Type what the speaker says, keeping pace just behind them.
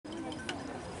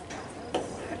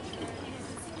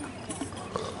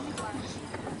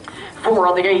4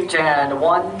 on the gate and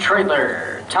 1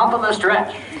 trailer. Top of the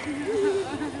stretch.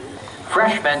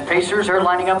 Freshman pacers are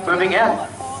lining up, moving in.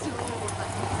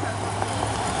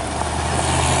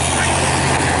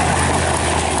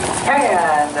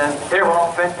 And they're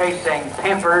off and pacing.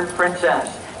 Pampered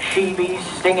Princess. She Be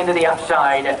Stinging to the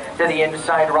outside, to the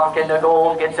inside. Rockin' the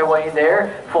Gold gets away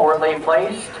there. Forwardly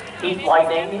placed. Heat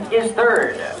Lightning is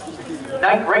third.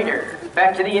 Night Raider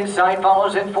back to the inside,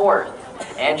 follows in fourth.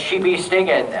 And She Be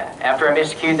Stinging, after a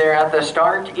miscue there at the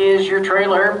start, is your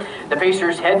trailer. The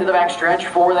Pacers head to the backstretch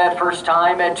for that first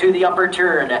time and to the upper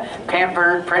turn.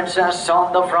 Pampered Princess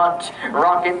on the front,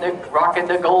 rocking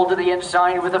the Gold to the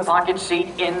inside with a pocket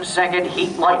seat in second.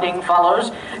 Heat Lightning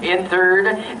follows in third.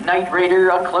 Night Raider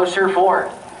a closer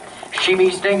fourth. She Be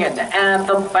Stinging at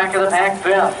the back of the pack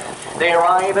fifth. They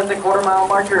arrive at the quarter-mile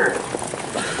marker.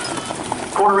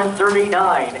 Quarter in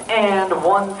 39 and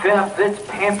 1/5. It's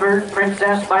Pampered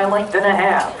Princess by a length and a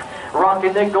half.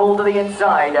 Rocking the Gold to the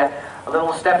inside. A little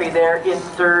steppy there in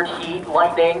third. Heat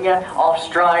Lightning off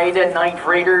stride. Night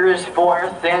Raider is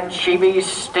fourth. And She Be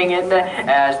Stinging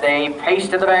as they pace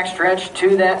to the backstretch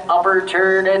to that upper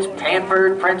turn. It's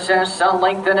Pampered Princess, a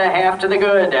length and a half to the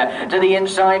good. To the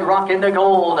inside, Rocking the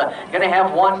Gold. Gonna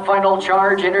have one final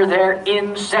charge. Enter there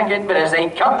in second. But as they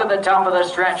come to the top of the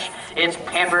stretch, it's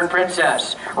Pampered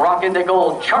Princess. Rocking the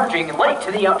Gold, charging late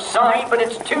to the outside, but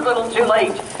it's too little too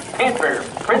late. Pampered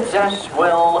Princess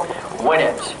will win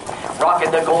it.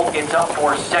 Rocking the Gold gets up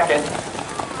for second.